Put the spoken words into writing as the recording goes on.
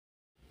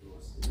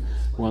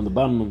We're on the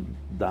bottom of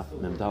Daf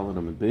Mem Daled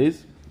Amud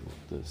Beis,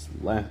 the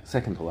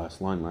second to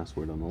last line, last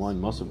word on the line.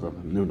 Masav Rav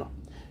Hamnuna.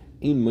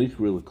 Ein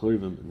Meichri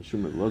L'Kloivim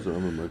Mishum L'Lazar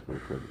Amar Meichri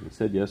L'Kloivim. We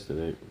said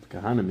yesterday, the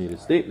Kahana made a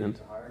statement.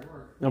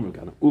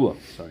 Ula,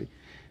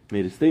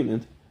 made a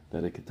statement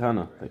that a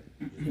katana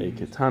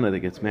that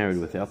gets married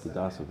without the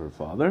das of her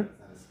father,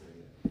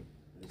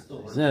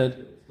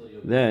 said,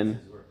 then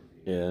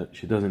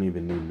she doesn't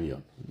even need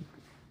miyah.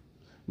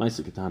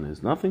 Maisa katana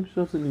is nothing. She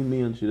doesn't need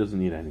miyah. She doesn't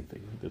need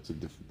anything. That's a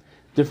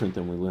different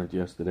than we learned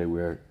yesterday,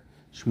 where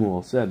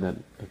Shmuel said that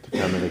a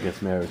katana that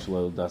gets married,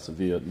 shalel das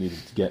aviyah,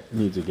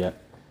 needs a get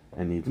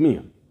and needs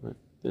miyah. Right?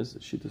 This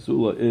shita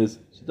sula is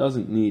she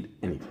doesn't need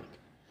anything.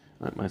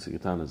 Right? Maisa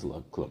katana is a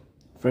love club.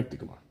 Frekti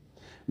Gemara.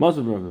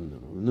 Mazav Rav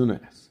Hamnuna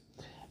asks,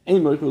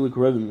 Ein Meichel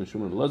L'Kroivim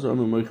Mishum L'Lazar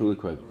Amar Meichel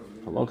L'Kroivim.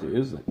 Halacha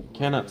is that you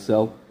cannot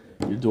sell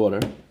your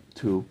daughter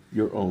to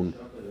your Kroivim,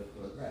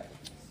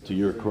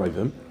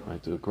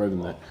 right? To a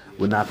Kroivim that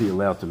would not be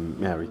allowed to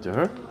marry to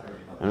her.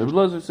 And Rabbi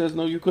Lazar says,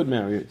 no, you could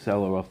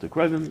sell her off to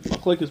Kroivim.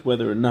 Halacha is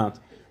whether or not,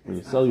 when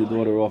you sell your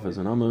daughter off as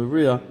an Amma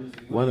Avriya,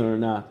 whether or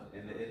not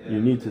you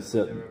need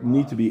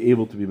to be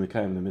able to be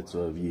Mekayim the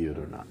mitzvah of Yid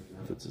or not.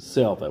 If it's a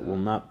sale that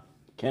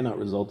cannot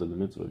result in the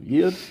mitzvah of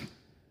Yid,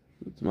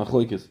 it's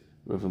machlokes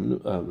Rav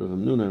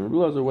Hamnuna and Rabbi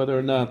Lazar whether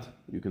or not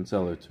you can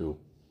sell her to.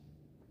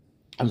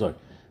 I'm sorry,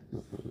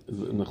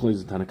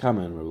 machlokes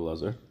Tanakama and Rabbi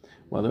Lazar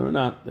whether or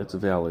not that's a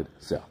valid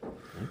sale.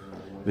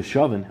 The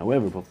Shavin,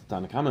 however, both the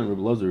Tanakama and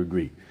Rabbi Lazar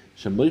agree.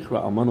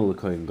 Shemleichra almana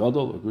l'koyin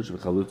gadol or gush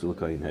v'chalutza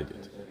l'koyin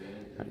hedit.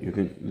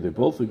 They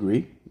both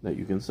agree that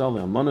you can sell the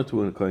almana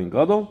to a koyin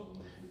gadol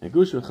and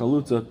gush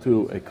v'chalutza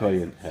to a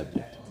koyin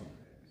hedit.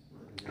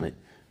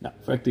 Now,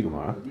 Frekti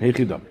Gemara,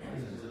 Heichidam.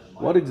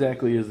 What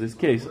exactly is this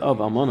case of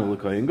Almana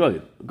L'Koyin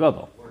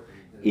Gadol?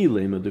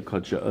 Ilema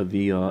Dekadsha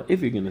Aviyah.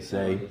 If you're going to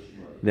say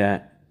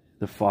that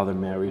the father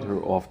married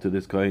her off to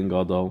this Koyin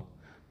Gadol,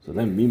 so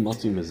then Mi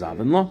Matzi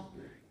Mezavin,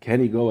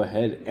 can he go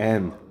ahead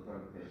and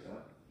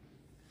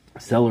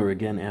sell her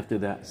again after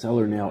that? Sell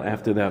her now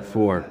after that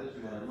for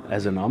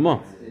as an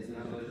Amma?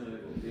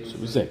 So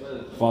we say,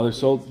 the father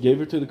gave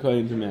her to the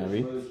Koyin to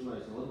marry.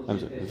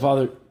 The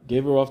father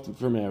gave her off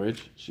for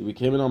marriage. She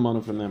became an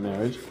almana from that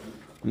marriage.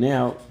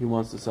 Now he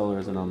wants to sell her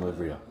as an alma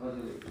avriya.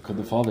 Could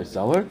the father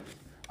sell her?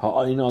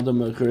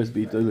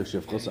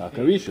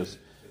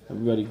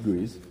 Everybody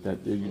agrees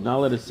that you're not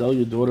allowed to sell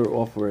your daughter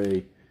off for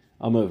a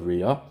alma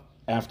avriya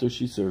after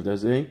she served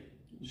as a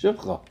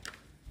shivcha.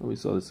 We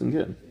saw this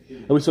again.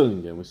 We saw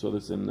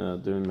this in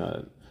during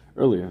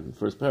earlier in the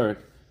first parak,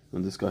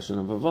 in the discussion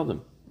of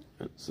avadim.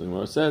 So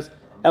where it says,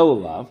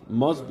 Elalav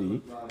must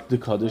be the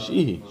Kaddish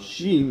Ihi.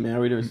 She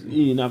married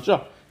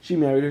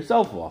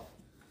herself off.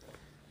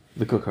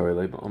 The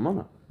Kokare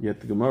Almana.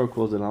 Yet the Gemara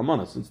calls it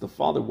Almana. Since the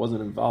father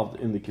wasn't involved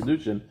in the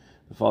Kiddushin,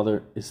 the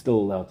father is still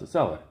allowed to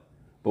sell her.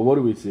 But what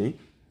do we see?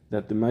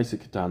 That the Maisa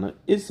Katana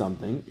is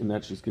something in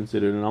that she's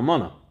considered an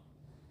Almana.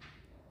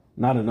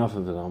 Not enough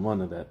of an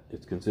Almana that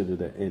it's considered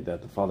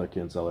that the father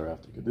can't sell her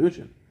after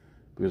Kiddushin,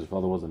 because the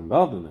father wasn't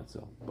involved in that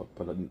sale.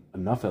 But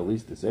enough at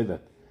least to say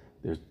that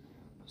there's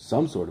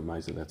some sort of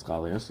Maisa that's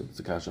Chalias. It's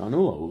a Kasha on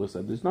Ula. Ula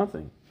said there's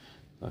nothing.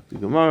 Like the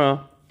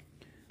Gemara.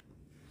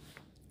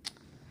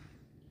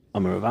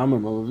 Amar Rav Amar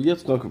Rav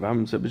Yitzchak. Rav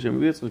Amar said b'shem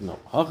Rav Yitzchak. No.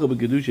 Hacha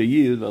b'kedusha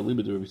yid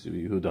v'alibed Rav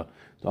Yehuda.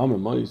 The Amar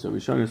Ma'is said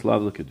Rishon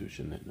Slav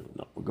l'kedusha.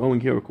 No. We're going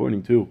here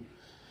according to.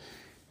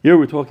 Here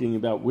we're talking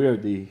about where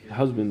the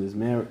husband is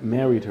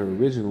married her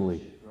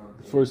originally.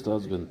 The first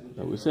husband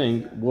that we're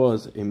saying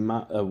was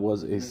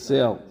a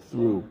sale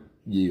through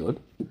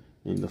Yid.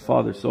 And the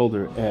father sold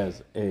her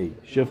as a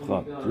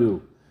shivcha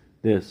to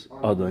this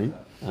Adain,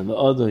 and the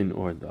Adain,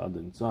 or the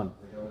Adain's son,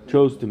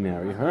 chose to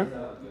marry her.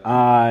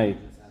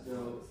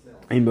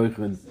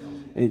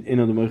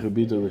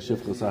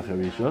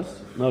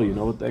 No, you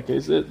know what that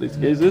case is? This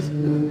case is?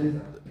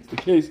 It's the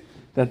case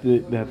that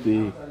the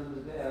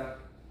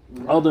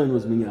Adain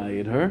was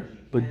miyayid her,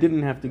 but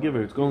didn't have to give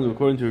her. It's going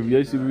according to Rav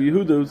Yosef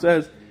Yehuda, who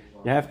says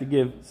you have to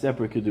give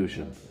separate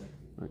Kiddushin.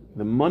 Right?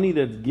 The money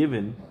that's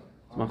given,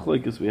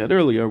 machlokes we had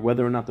earlier,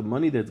 whether or not the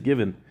money that's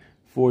given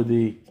for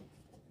the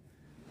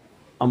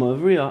Amma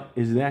Avriya,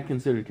 is that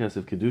considered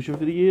kesef Kiddushin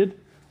for the Yid?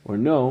 Or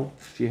no,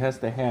 she has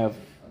to have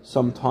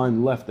some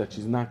time left that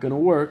she's not going to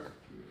work,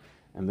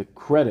 and the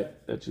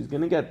credit that she's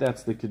going to get,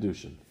 that's the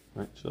Kiddushin.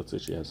 Right? So let's say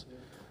she has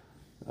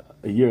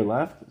a year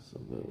left, so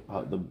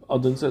the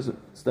Adon says,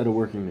 instead of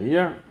working a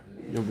year,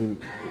 you'll be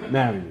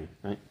marrying me.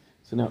 Right?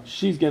 So now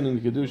she's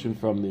getting the Kiddushin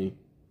from the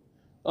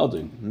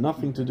Adon,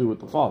 nothing to do with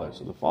the father.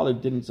 So the father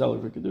didn't sell her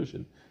for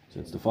Kiddushin.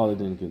 Since the father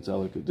didn't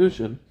sell her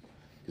Kiddushin,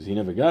 because he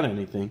never got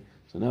anything,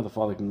 so now the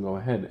father can go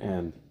ahead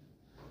and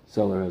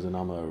sell her as an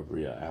Amma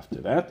Avriya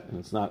after that, and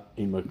it's not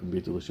Imar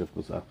Kubitu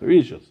L'Shifchos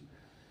Acharishos.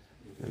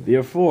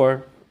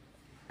 Therefore,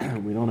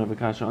 we don't have a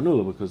Kasha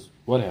Anula, because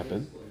what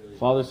happened?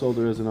 Father sold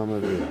her as an Amma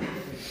Avriya.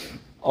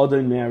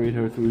 Adon married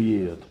her through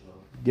Yid,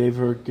 gave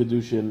her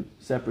Kiddushin,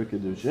 separate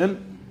Kiddushin,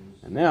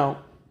 and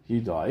now he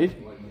died.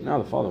 Now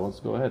the father wants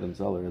to go ahead and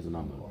sell her as an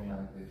Amma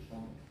Avriya.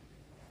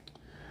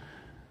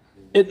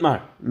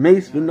 Itmar,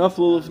 Meis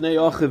v'naflu l'fnei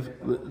achiv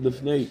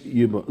l'fnei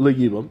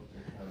yibam.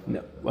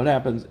 No. What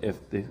happens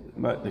if the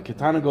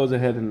Ketana goes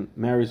ahead and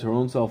marries her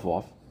own self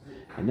off,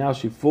 and now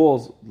she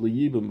falls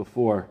l'yibam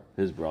before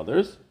his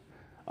brothers?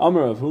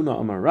 Amar Rav Huna,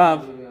 Amar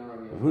Rav.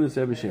 Rav Huna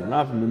said b'shem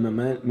Rav,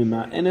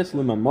 mima'enes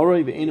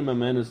l'mamoroi ve'enim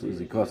ma'enes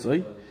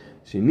l'zikosoi.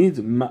 She needs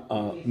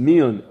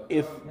miyun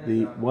if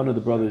one of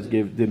the brothers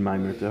did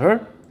maimer to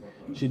her.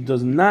 She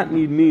does not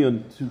need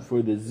miyun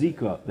for the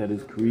zika that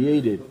is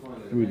created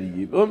through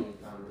the yibum.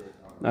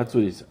 That's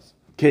what he says.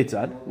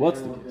 Ketzad, what's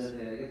the case?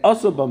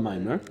 Also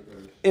b'maimer,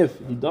 if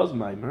he does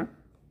maimer,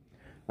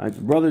 right,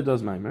 the brother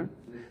does maimer,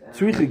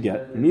 tzricha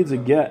get, he needs a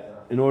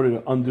get in order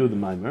to undo the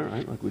maimer,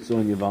 right? Like we saw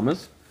in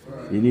Yavamas,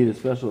 you need a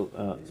special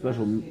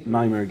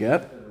maimer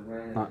get.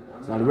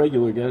 It's not a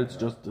regular get; it's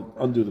just to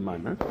undo the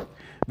maimer.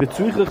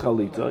 B'tzricha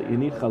chalitza, you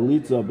need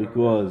chalitza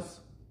because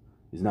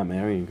he's not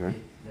marrying her.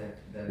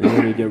 In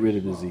order to get rid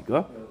of the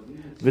zika.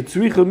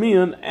 V'tzricha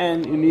miyun,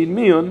 and you need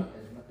miyun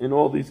in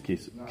all these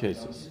cases.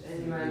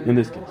 In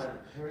this case,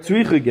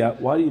 tzricha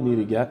get. Why do you need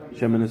a get?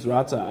 Shemenis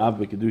ratza av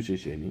b'kedusha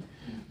sheni.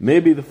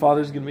 Maybe the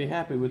father's going to be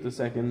happy with the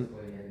maimer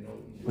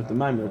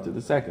to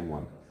the second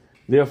one.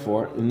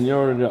 Therefore, in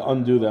order to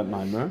undo that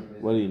maimer,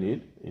 what do you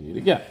need? You need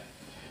a get.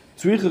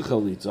 Tzricha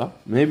chalitza.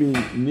 Maybe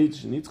she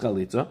needs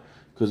chalitza.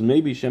 Because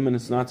maybe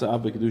Shemenis Natza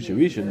Av B'Kedusha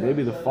Rishon,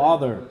 maybe the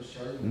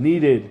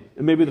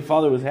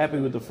father was happy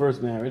with the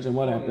first marriage, and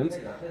what happens?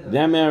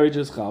 That marriage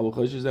is chal.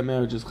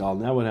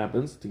 Now what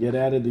happens? To get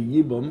out of the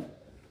yibum,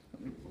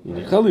 you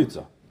need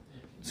chalitza.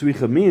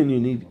 Tzricha miyun,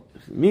 you need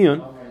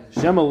miyun.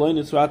 Shema lo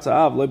nitzratza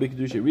av lo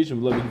b'kedusha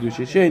rishon lo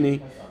b'kedusha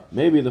sheni.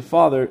 Maybe the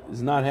father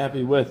is not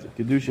happy with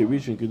kedusha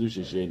rishon,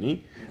 kedusha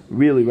sheni.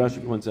 Really,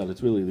 Rashi points out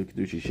it's really the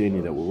kedusha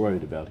sheni that we're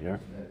worried about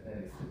here,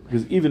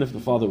 because even if the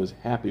father was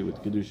happy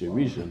with kedusha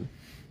rishon,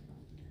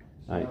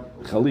 right,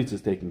 chalitza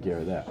is taking care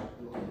of that.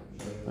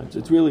 Right, so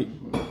it's really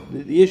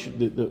the issue.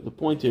 The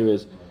point here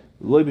is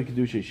lo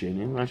b'kedusha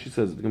sheni. Rashi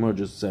says the Gemara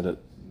just said it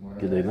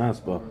kedei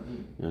nasba,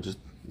 just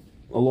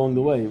along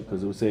the way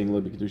because it was saying lo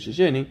b'kedusha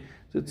sheni.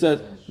 So it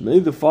says maybe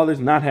the father's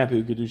not happy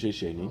with kedusha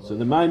sheni, so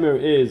the maimer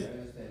is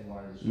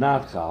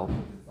not chal.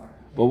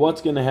 But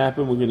what's going to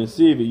happen? We're going to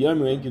see we're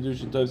going to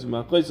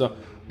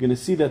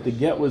see that the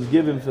get was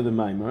given for the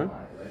maimer,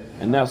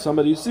 and now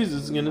somebody who sees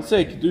this is going to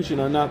say Kiddushin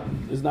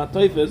is not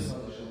typhus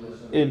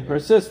in her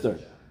sister,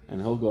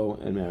 and he'll go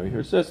and marry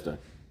her sister.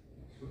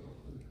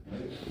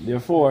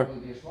 Therefore,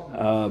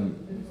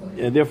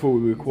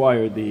 we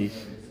require a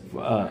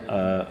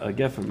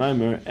get for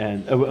maimer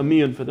and a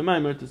miyun for the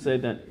maimer to say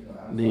that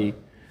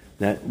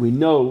we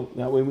know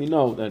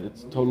that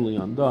it's totally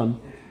undone,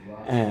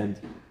 and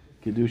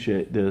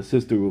kedusha,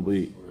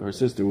 her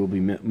sister will be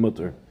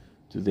mutter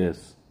to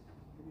this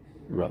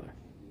brother,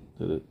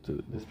 to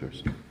this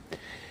person.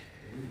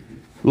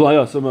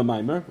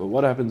 But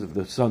what happens if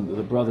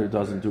the brother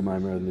doesn't do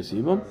maimer in this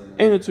yibum?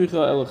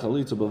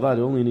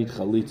 You only need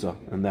chalitza,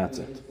 and that's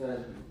it.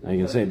 Now you're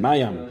going to say,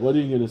 Mayam, what are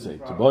you going to say?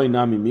 Taboy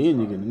nami mi,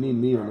 and you're going to need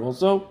me and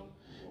also?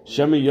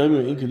 Shemi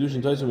yomu in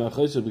kedushin toisim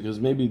v'achaysa, because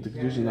maybe the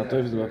kedushin is not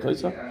toisim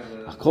v'achaysa.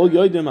 Achol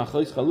yoidim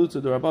achayis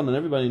chalutza d'Rabbanon.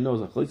 Everybody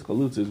knows achayis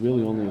chalutza is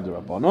really only a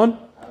d'Rabbanon.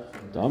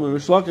 Da'amar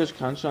Rish Lakish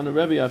kanshan a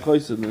Rebbe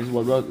achayis. This is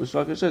what Rish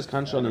Lakish says.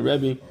 Kanshan a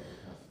Rebbe.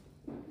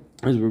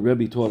 As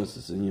Rebbe taught us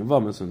this in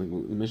Yavamas, in the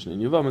mission in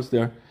Yavamas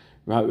there.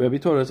 Rebbe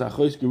taught us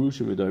achayis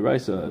gerusha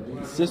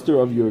v'doiraisa. Sister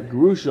of your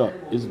gerusha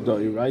is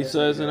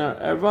doiraisa, as in our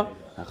erva.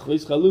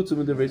 Achayis chalutza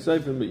midivei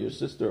seifim, but your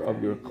sister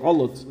of your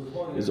chalutz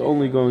is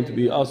only going to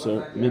be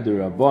aser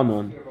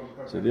midirabbanon.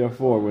 So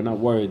therefore, we're not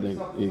worried that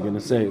you're going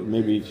to say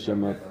maybe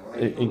Shema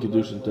in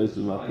kedushin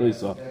toisim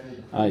achayisa.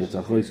 It's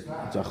achayis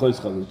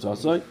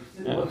chalutza.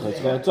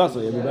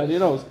 Everybody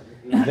knows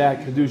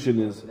that kedushin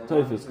is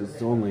toifus because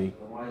it's only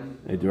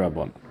a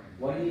dirabbanon.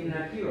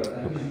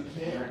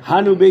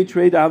 Hanu bei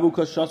trade avu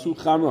kashasu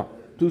chamra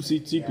tusi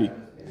tzipi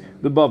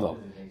the Bavel.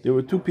 There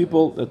were two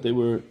people that they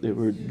were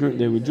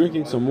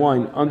drinking some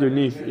wine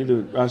underneath.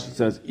 Either Rashi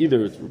says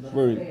either it's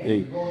referring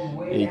a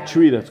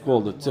tree that's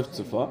called a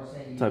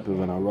tziftzifah, type of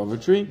an arava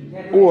tree,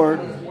 or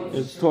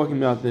it's talking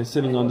about they're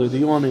sitting under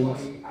the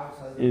awnings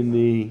in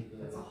the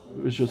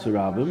Rishus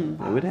Harabim.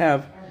 They would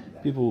have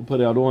people would put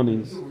out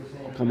awnings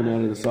coming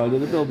out of the side of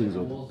the buildings,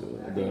 or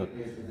the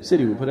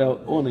city would put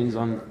out awnings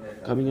on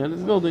coming out of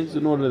the buildings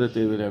in order that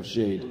they would have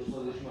shade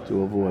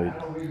to avoid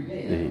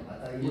the heat.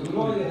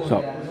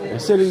 So they're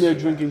sitting there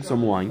drinking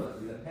some wine.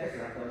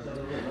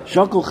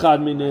 Shakul chad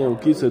minei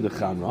ukisa de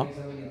chamra.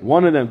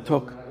 One of them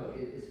took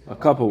a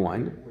cup of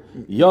wine.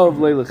 Yov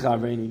leila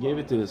chavrein. He gave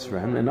it to his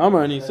friend. And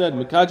Amar, and he said,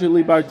 "Mekajer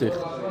li bartich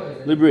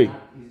libri,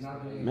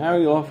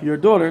 marry off your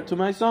daughter to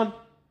my son."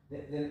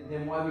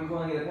 Then why are we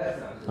calling it a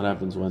Pesach? What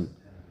happens when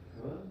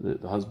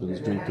the husbands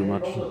drink too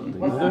much?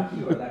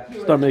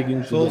 Start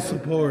making full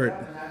support.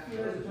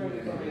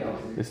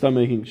 They start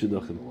making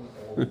shidduchim.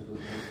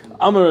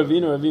 Amar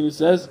Ravinu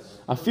says,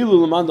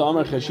 "Afilu l'manda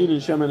Amar chashin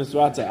shemen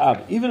esratza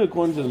ab." Even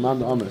according to the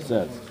Manda Amar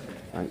says,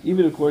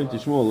 even according to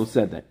Shmuel, who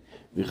said that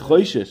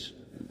v'choishesh,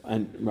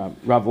 and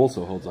Rav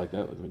also holds like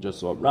that. Like we just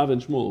saw, Rav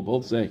and Shmuel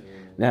both say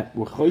that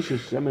we're choishes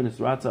shemenis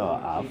ratza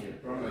av,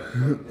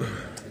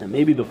 and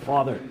maybe the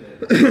father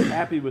is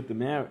happy with the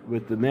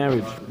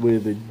marriage where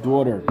the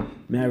daughter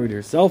married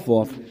herself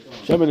off.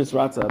 Shemenis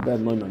ratza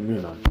ben lo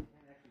mamrinan.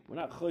 We're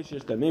not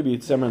choishes that maybe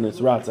it's shemenis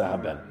ratza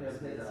haben.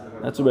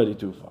 That's already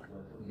too far,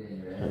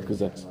 because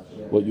that's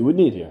what you would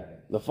need here.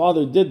 The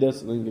father did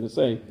this, and then you're going to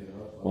say,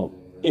 well,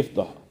 if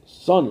the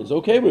son is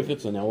okay with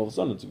it, so now all of a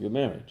sudden it's a good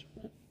marriage.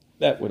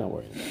 That we're not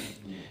worried about.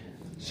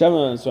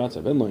 Shemenis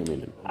ratza ben lo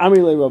mamrinan.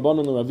 Amri le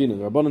Rabbanon le Ravina.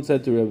 The Rabbanon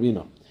said to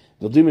Ravina,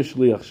 "V'dim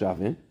shliach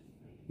shavin."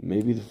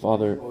 Maybe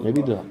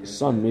the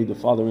son made the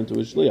father into a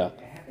shliach.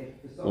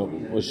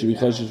 Or should be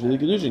choshesh for the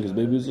קידושין, because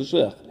maybe he was a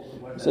shliach.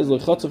 It says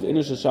lechutzav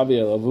inish shavi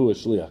elavu a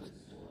shliach.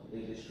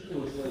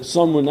 The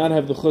son would not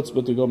have the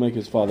chutzpah to go make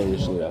his father a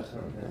shliach.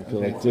 I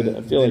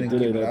feel like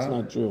today that's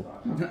not true.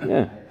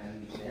 Yeah.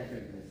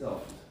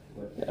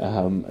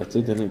 I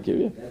said they didn't give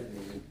you.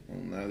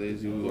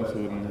 Nowadays, you also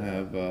wouldn't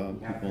have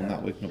people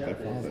not waking up their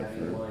father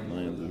for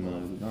millions and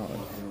millions of dollars.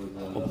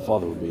 Well, the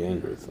father would be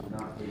angry with them.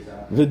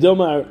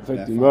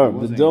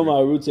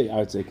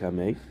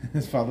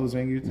 His father was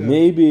angry too.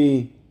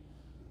 Maybe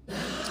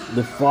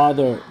the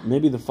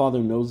father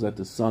knows that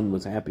the son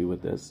was happy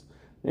with this.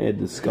 They had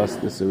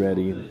discussed this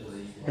already.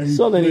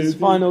 So then he's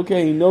fine,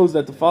 okay. He knows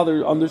that the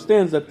father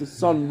understands that the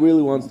son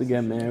really wants to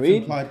get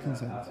married. Implied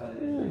consent.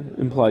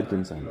 Yeah, implied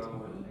consent.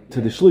 To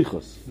the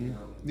shlichus.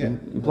 Yeah.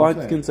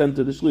 Implied consent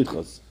to the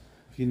shlichus.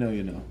 If you know,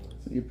 you know.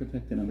 So you're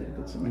protecting them.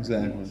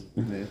 Exactly.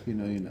 Yeah, if you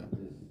know, you know.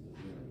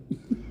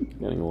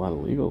 Getting a lot of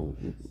legal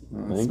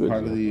language. It's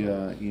part of the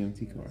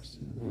EMT course.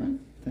 Right.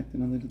 Protecting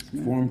them.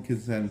 Informed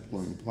consent,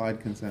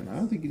 implied consent. I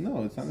don't think you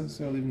know. It's not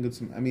necessarily even good.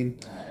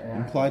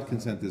 Implied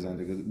consent is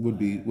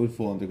would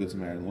fall under Good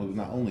Samaritan law, but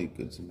not only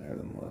Good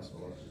Samaritan laws.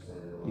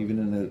 Even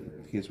in a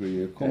case where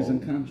you're called.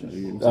 Unconscious.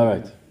 All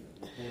right.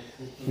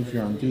 If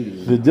you're on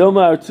duty. The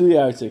Dilma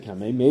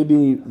Artuyartekame,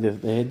 maybe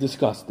they had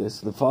discussed this.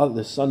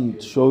 The son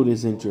showed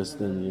his interest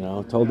and,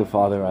 told the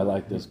father, I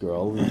like this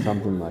girl, or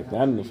something like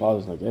that. And the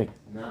father's like, hey,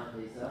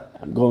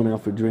 I'm going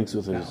out for drinks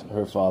with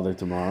her father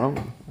tomorrow.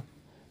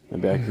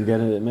 Maybe I can get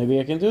it. Maybe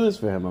I can do this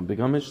for him. I'll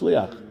become his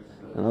shliach,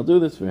 and I'll do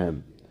this for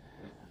him.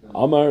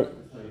 Amar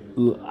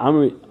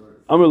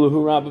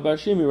Luhu Rabbi Bar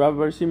Shimi. Rabbi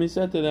Bar Shimi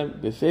said to them,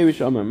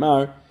 Beferish Amar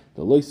Mar,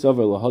 the loy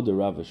savar lahada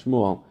Rav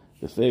Shmuel.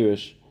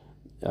 Beferish,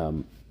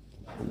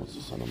 what's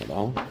the son of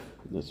Adal?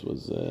 This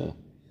was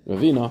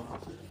Ravina,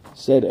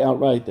 said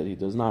outright that he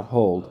does not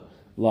hold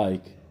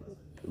like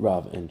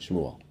Rav and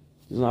Shmuel.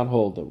 He does not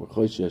hold that we're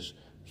choishesh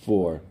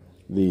for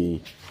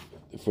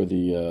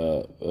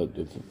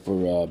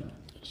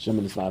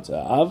Shemenis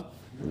Natza Av.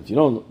 If you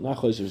don't not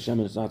choishesh for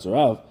Shemenis Natza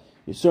Av,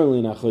 you're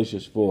certainly not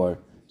choishesh for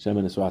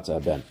Shemenis Ratza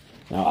Ben.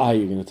 Now,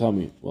 you're going to tell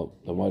me, well,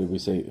 then why did we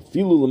say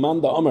Filu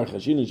Lamanda Amar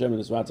Chashin and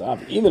Shemenis Ratza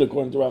Av? Even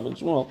according to Rav and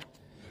Shmuel,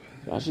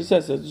 she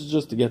says it's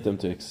just to get them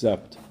to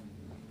accept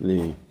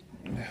the.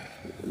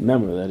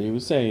 Remember that he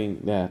was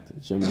saying that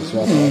Shemenis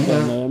Ratza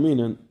Av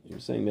Ben. He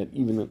was saying that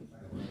even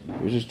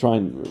he was just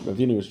trying.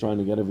 Ravina was trying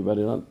to get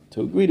everybody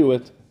to agree to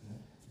it.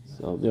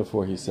 So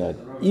therefore, he said,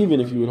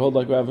 even if you would hold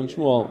like Rav and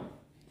Shmuel,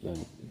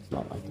 then it's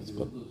not like this.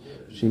 But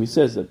Shimi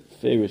says that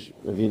Farish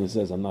Ravina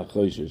says, I'm not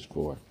choishish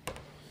for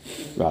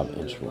Rav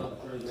and Shmuel.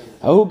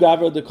 Hahu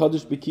Gavra the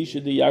Kaddish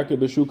Bekisha the Yarka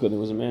Beshuka. There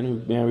was a man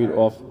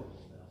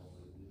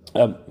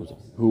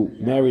who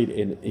married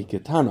in a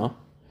katana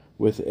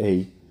with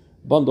a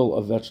bundle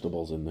of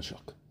vegetables in the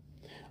shuk.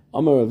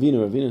 Amar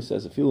Ravina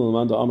says,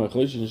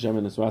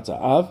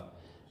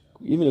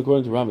 even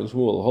according to Rav and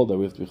Shmuel, hold that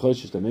we have to be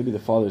choishish that maybe the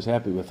father is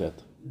happy with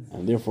it,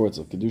 and therefore it's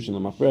a קידושין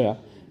למפרע.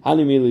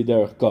 Hanimili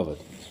derech kavod.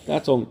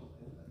 That's all.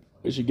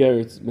 She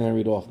gets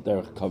married off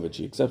derech kavod.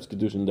 She accepts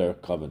קידושין derech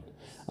kavod.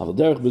 Aval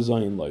derech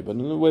bezayin loy, but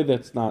in a way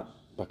that's not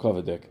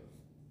bakavodek.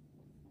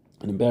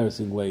 An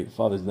embarrassing way. The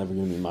father's never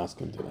going to be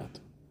masking to that.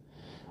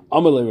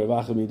 Amalei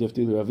Ravachim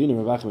Difti Ravina.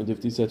 Ravachim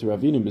Difti said to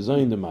Ravina,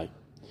 bezayin demai.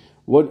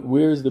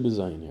 Where is the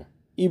bezayin here?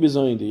 I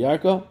bezayin de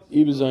yarka, I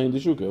bezayin de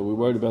shuka. We're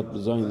worried about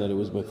bezayin that it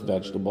was with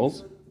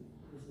vegetables.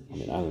 I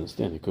mean, I don't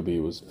understand. It could be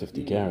it was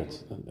 50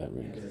 carats, that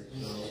ring.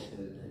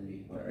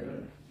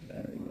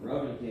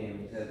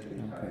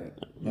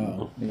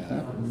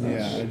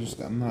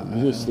 I'm not.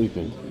 You're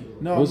sleeping.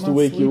 No, I'm supposed to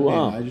wake you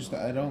up.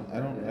 I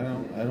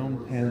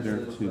don't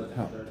pander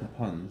to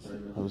puns.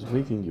 I was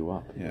waking you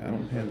up. Yeah, I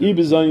don't pander. I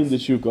bezayin the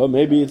shuka.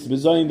 Maybe it's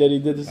bezayin that he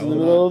did this in the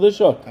middle of the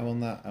shuk. I will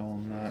not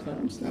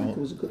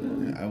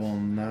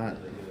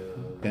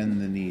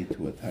bend the knee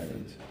to a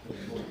tyrant.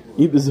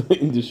 I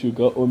bezayin the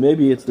shuka, or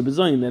maybe it's the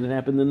bezayin that it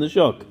happened in the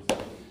shuk.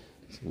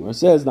 So it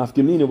says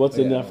nafkamina. What's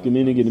the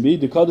nafkamina going to be?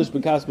 The kaddish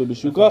bekaspa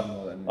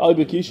beshuka. Al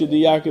bekisha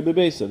the yarka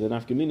bebesa. The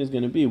nafkamina is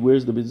going to be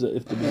where's the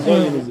if the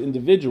bezayin is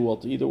individual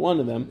to either one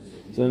of them.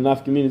 So the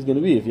nafkamina is going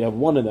to be if you have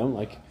one of them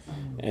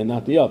and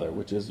not the other,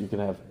 which is you can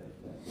have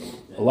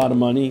a lot of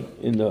money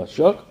in the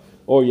shuk,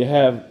 or you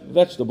have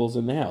vegetables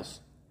in the house,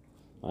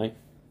 right?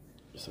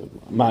 So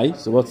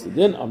what's the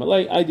din?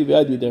 Amalei I do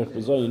derech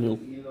bezayin who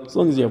As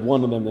long as you have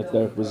one of them that's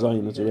Derek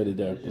Bazayin, that's already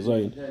Derek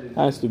Bazayin,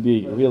 has to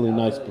be a really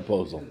nice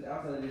proposal.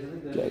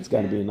 Okay, it's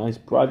got to be a nice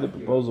private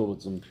proposal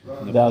with some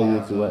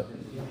value to it.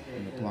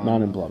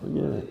 Not in public,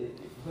 yeah.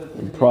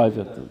 In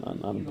private,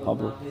 not in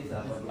public.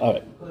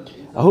 Alright.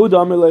 Ahud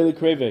Amr Leila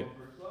Kreve.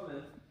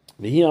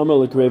 Vihi Amr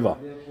Le Kreva.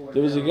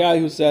 There was a guy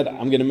who said,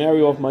 I'm going to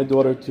marry off my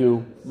daughter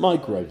to my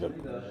Krevim.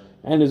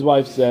 And his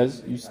wife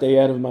says, you stay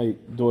out of my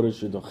daughter's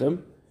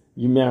Shidduchim,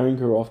 you're marrying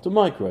her off to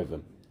my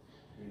Krevim.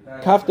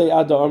 Kaftei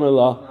Ada Amr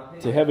La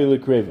Tehevi Le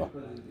Kreva.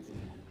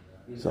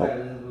 So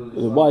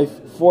the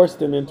wife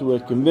forced him into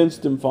it,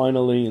 convinced him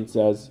finally, and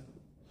says,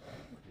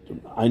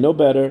 I know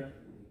better.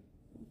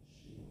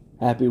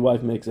 Happy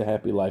wife makes a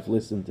happy life.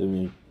 Listen to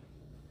me.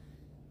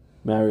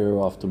 Marry her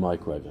off to my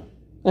Krevim.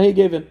 And he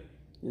gave in.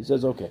 He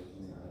says, okay.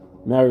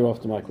 Marry her off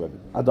to my Krevim.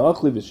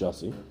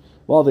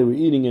 While they were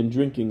eating and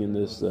drinking in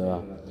this,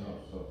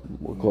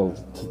 we'll call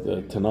it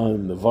the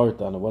Tanaim, the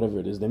Vartan, or whatever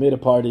it is, they made a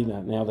party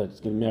now that it's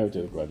getting married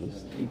to the Krevim.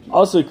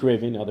 Also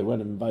Krevim, now they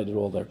went and invited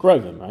all their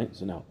Krevim, right?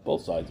 So now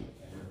both sides,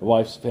 the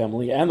wife's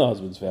family and the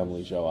husband's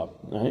family show up,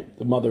 right?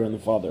 The mother and the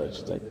father, I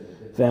should say,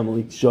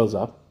 family shows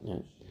up.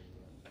 Right?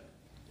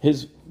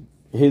 His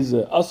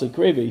Asa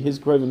Krevim, his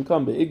Krevim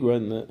come Igra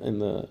in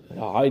the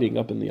hiding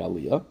up in the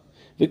Aliyah.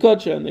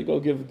 Vikacha, and they go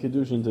give a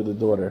Kiddushin to the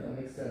daughter,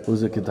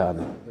 who's a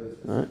Ketana.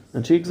 Right?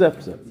 And she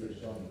accepts it.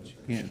 She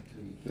can't.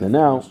 And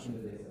now,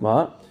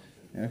 what?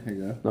 Yeah, okay,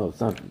 go. No, it's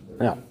not.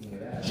 Now,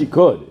 she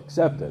could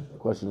accept it. The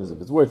question is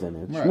if it's worth it.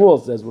 Right. Shmuel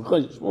says,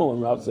 Shmuel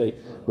and Rav say,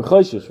 we're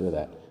chayshish for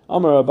that.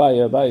 Amar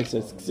Abaye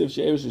says, Ksiv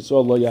she'evish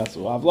Yisrael lo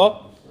yasu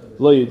avla,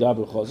 lo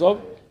yidaber chazov.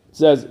 It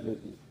says,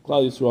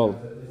 Klal Yisrael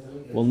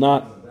will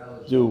not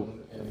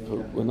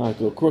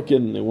go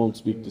crooked and they won't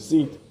speak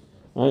deceit.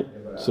 Right?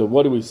 So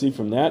what do we see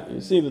from that?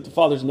 You see that the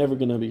father's never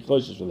going to be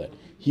chayshish for that.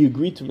 He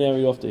agreed to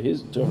marry off to her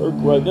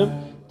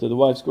Krevim, to the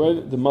wife's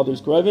Krevim, the mother's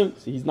Krevim.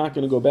 So he's not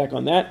going to go back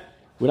on that.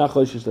 We're not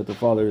chayshish that the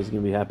father is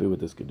going to be happy with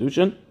this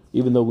Kiddushin,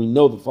 even though we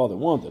know the father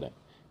wanted it.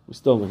 We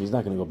still know he's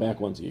not going to go back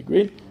once he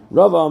agreed.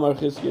 Rava Amar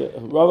says,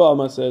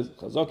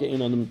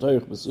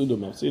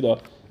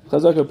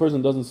 Chazaka, a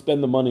person doesn't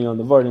spend the money on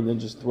the vart and then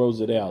just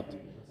throws it out,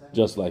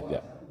 just like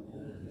that.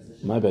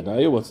 My bad,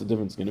 what's the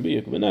difference going to be?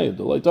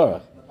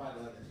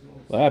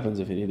 What happens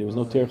if there was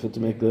no tercha to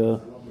make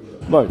the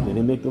vart? They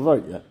didn't make the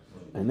vart yet.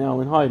 And now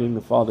in hiding, the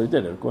father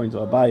did it. According to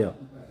Abaya,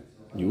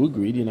 you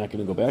agreed, you're not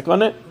going to go back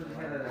on it.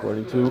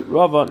 According to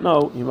Rava,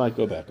 no, you might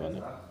go back on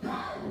it.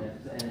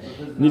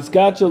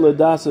 Nizkacha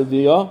ledasa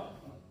via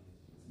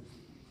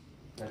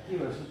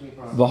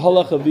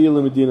v'halach avia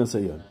lemedina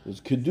sayon.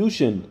 There's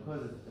Kiddushin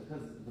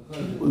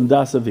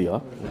ledasa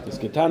via. This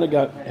Ketana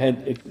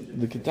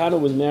the Ketana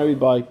was married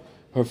by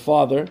her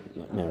father,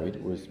 not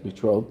married, was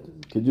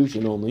betrothed,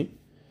 Kiddushin only,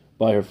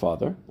 by her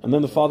father. And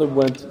then the father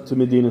went to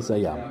Medina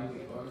Sayyam.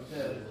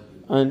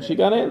 And she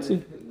got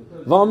antsy.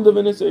 And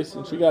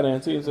she got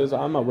antsy and says,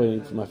 I'm not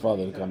waiting for my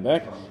father to come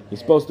back. He's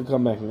supposed to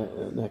come back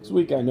next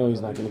week. I know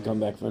he's not going to come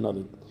back for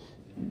another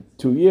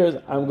 2 years.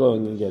 I'm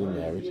going and getting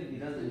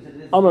married.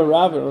 Amar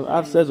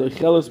Rav says, she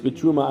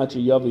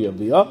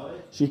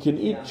can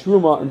eat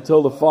truma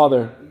until the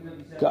father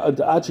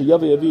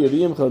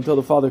until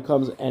the father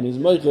comes and is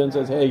moicha and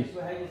says, hey,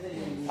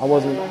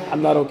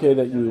 I'm not okay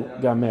that you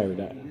got married.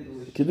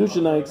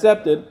 Kiddushin I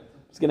accepted.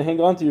 He's going to hang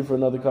on to you for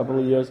another couple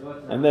of years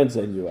and then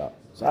send you out.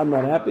 So I'm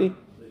not happy.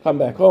 Come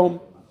back home.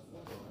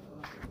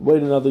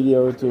 Wait another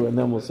year or two and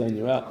then we'll send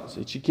you out.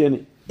 So she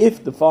can,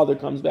 if the father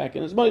comes back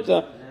and is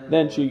moicha,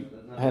 then she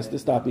has to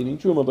stop eating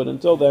truma. But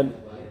until then,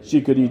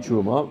 she could eat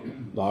truma.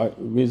 The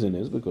reason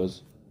is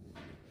because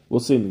we'll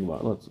see in the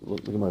Gemara.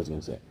 What the Gemara is going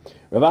to say.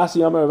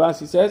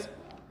 Ravasi says,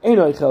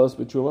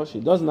 she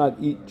does not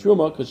eat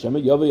truma because Shema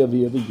Yavi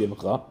Yavi Yavi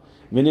Gimcha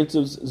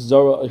V'nintzuvs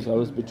Zara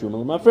Eichelos B'truma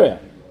L'Mafreya.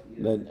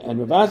 And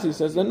Ravasi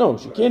says that no,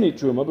 she can't eat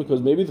truma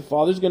because maybe the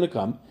father's going to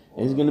come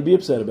and he's going to be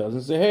upset about it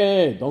and say,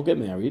 hey, don't get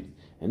married.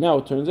 And now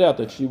it turns out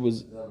that she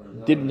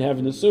didn't have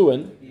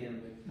Nisuin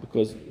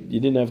because you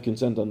didn't have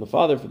consent on the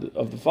father for the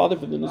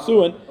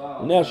Nisuin,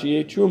 and now she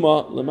ate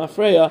truma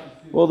L'Mafreya.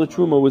 Well, the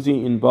truma was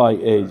eaten by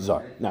a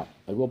zar. Now,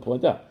 I will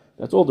point out,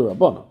 that's all the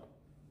Rabbanon.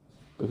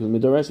 Because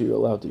Midaresi, you're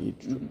allowed to eat,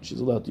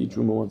 she's allowed to eat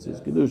truma once it's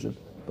Kiddushin.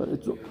 But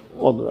it's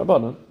all the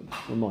Rabbanon.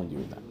 Remind you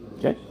of that.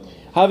 Okay?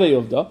 Have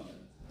Yovda.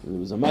 There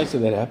was a Maisa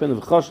that happened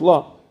of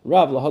Chashla,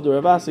 Rav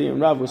Lahadu Ravasi,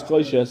 and Rav was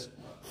choishes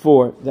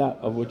for that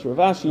of which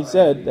Ravashi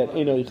said that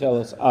Eino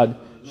Yichelas Ad,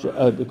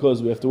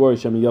 because we have to worry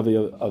Shem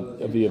Yavi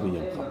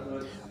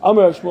Yaviyimcha.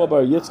 Amar Rav Shmuel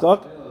Bar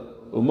Yitzchak,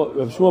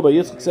 Rav Shmuel Bar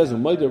Yitzchak says,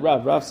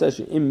 Rav says,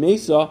 Im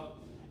Mesa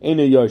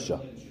Eino Yersha.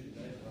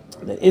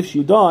 That if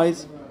she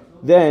dies,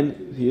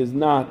 then he is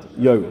not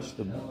Yorish.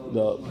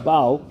 The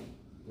Baal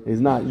is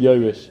not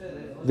Yorish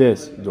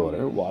this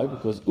daughter. Why?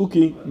 Because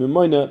Uki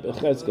Mimoina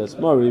Becheskas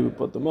Mari, we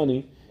put the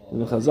money in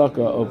the chazaka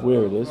of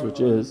where it is, which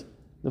is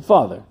the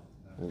father.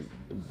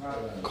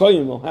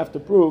 Kohen will have to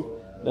prove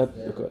that,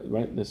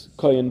 right? This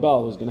Kohen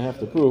Baal is going to have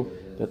to prove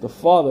that the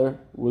father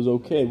was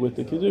okay with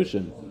the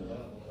Kiddushin.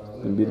 It's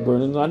going to be the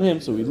burdens on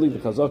him, so we leave the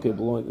chazaka, it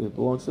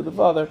belongs to the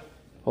father,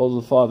 holds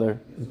the father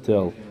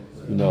until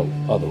you know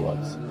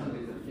otherwise.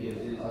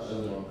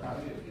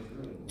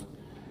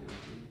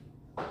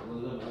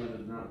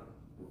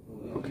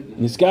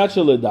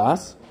 Niskacha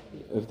ledas,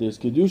 if there's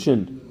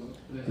Kiddushin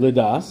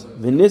ledas,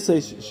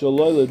 v'nisei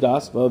shaloi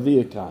ledas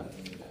v'aviyakan.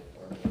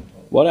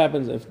 What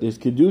happens if there's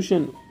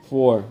Kiddushin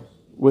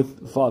with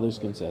the father's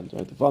consent?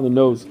 Right, the father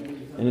knows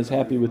and is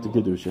happy with the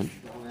Kiddushin,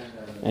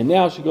 and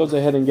now she goes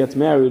ahead and gets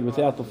married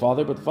without the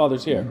father, but the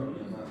father's here.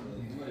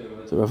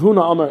 So Rav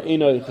Huna Amar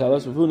Eina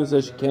Icheles. Rav Huna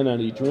says she cannot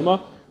eat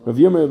truma. Rav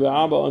Yirmiyah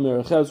be'Abba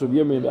Amar Icheles. Rav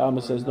Yirmiyah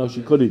be'Abba says no,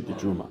 she could eat the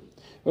truma.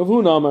 Rav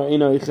Huna Amar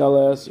Eina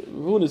Icheles. Rav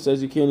Huna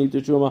says you can't eat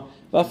the truma.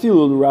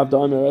 Vafilu Rav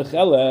Amar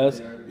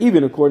Icheles.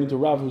 Even according to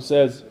Rav, who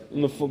says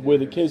where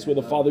the case where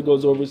the father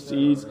goes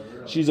overseas,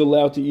 she's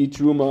allowed to eat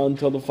truma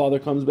until the father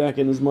comes back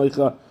and is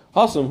moicha.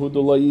 Hasam hu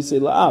d'lo yisei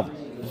la'av.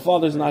 The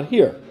father's not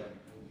here,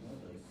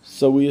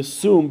 so we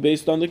assume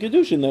based on the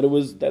Kiddushin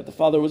that the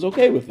father was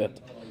okay with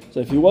it. So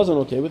if he wasn't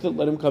okay with it,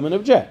 let him come and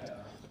object.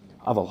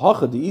 Aval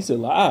hacha d'yisei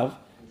la'av.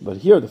 But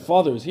here the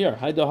father is here.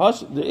 The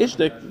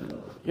ishtik.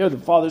 Here the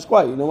father's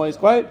quiet. You know why he's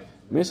quiet?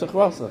 He's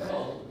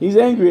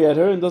angry at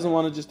her and doesn't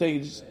want to just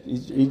take it.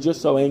 He's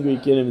just so angry he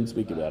can't even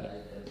speak about it.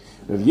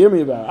 Rav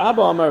Yirmiyah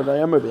be'Abba Amar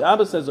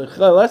Abba says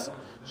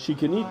she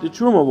can eat the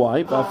truma.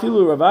 Why?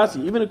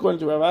 Ravasi, even according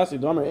to Ravasi,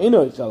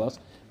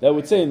 that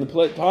would say in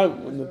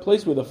the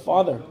place where the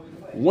father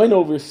went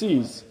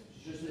overseas,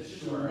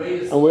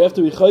 and we have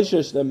to be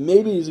chayshish that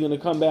maybe he's going to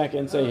come back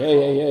and say,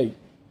 hey,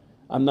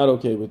 I'm not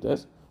okay with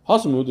this.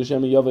 Over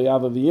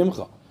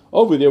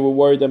there, we're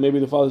worried that maybe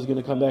the father's going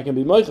to come back and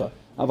be moicha.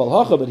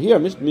 But here,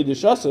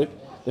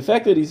 the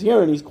fact that he's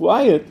here and he's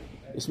quiet,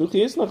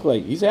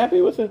 he's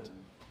happy with it.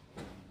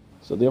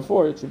 So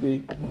therefore, it should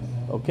be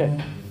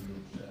okay.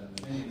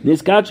 She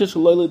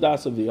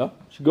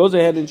goes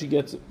ahead and she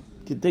takes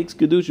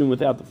Kiddushin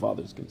without the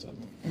father's consent.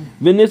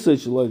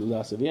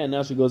 And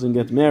now she goes and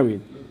gets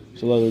married.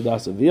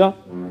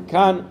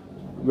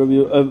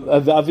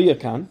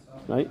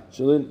 Right?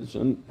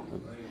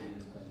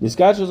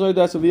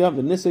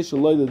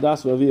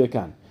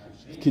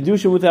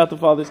 Kiddushin without the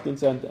father's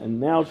consent, and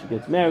now she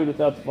gets married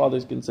without the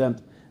father's consent,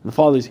 and the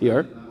father's here,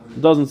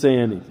 it doesn't say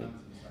anything.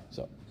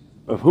 So,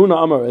 Rav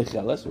Huna Amar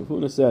Echeles, Rav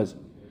Huna says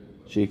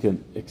she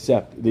can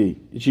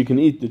she can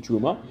eat the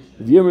truma.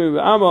 Rav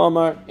Yirmiyah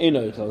Amar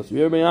Eina Echeles.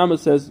 Rav Yirmiyah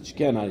says she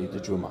cannot eat the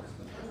truma.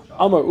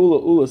 Amar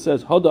Ula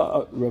says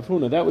Hada Rav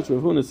Huna, that which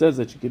Rav Huna says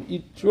that she can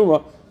eat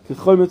truma,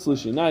 it's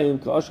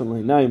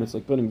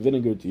like putting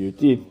vinegar to your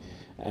teeth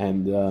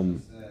and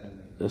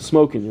the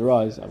smoke in your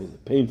eyes. I mean,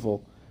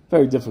 painful,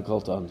 very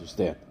difficult to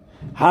understand.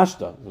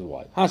 Hashta,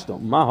 why? Hashta,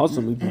 ma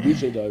hasam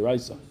kedusha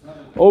da'iraisa.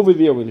 Over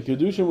there, where the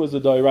kedushin was the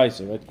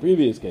da'iraisa, right? The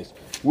previous case,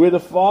 where the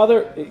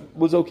father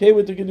was okay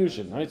with the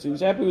kedushin, right? So he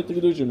was happy with the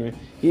kedushin, right?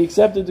 He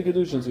accepted the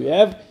kedushin. So you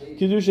have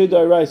kedusha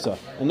da'iraisa,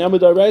 and now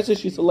with da'iraisa,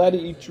 she's allowed to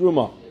eat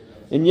truma,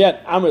 and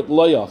yet amrit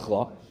lo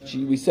yachla.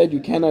 We said you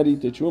cannot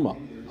eat the truma.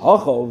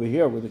 Hacha over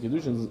here, where the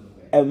kedushin,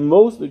 and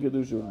most of the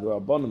kedushin are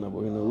abundant, that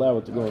we're going to allow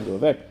it to go into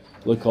effect.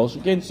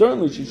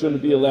 Certainly, she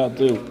shouldn't be allowed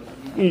to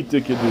eat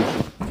the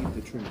kedushin.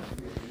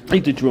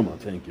 Eat the truma.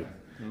 Thank you.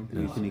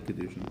 You can eat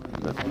Kiddushin.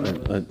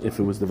 If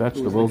it was the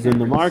vegetables in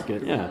the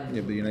market, yeah.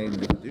 Yeah, but you're not eating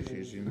the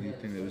Kiddushin. You're eating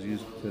anything that was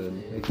used to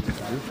make the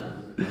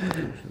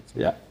Kiddushin.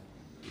 Yeah.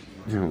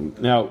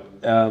 Now,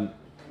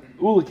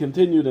 Ula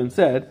continued and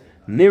said,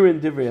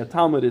 Nirin divrei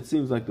Talmud, it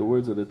seems like the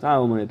words of the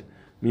Talmud,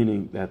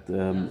 meaning that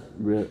Rav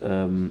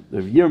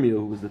Yirmiyah,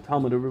 who was the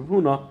Talmud of Rav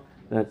Huna,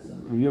 that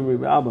Rav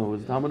Yirmiyah Abba, who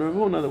was the Talmud of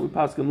Rav Huna, that we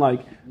paskin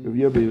like Rav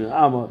Yirmiyah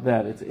Abba,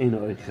 that it's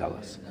Eino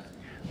Eichelas.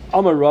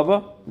 Amar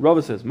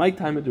Rava says, my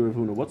time at Rav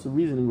Huna, what's the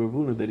reasoning Rav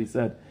Huna that he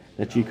said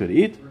that she could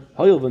eat?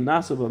 Because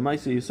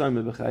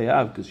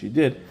she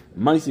did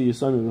Maisa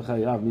Yisayma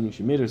B'chayav, meaning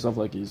she made herself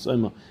like a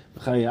Yisayma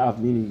B'chayav,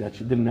 meaning that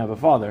she didn't have a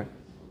father.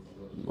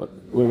 What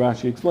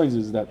Rashi explains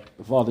is that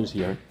the father's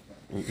here,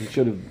 and he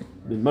should have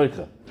been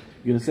Moicha.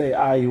 You're going to say,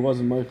 he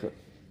wasn't Moicha.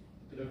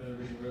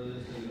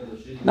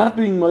 Not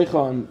being Moicha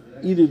on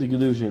either the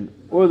Kiddushin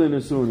or the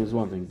Nisuin is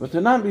one thing, but to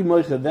not be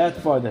Moicha that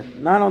far, that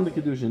not on the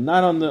Kiddushin,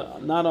 not on the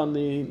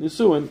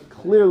Nisuin,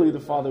 clearly the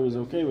father is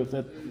okay with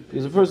it,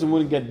 because a person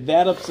wouldn't get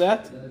that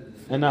upset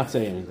and not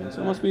say anything.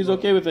 So it must be he's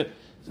okay with it.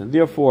 So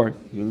therefore,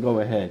 you can go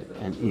ahead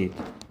and eat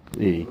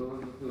the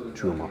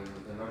truma.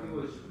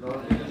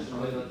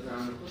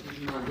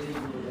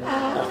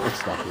 Let's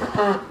stop here.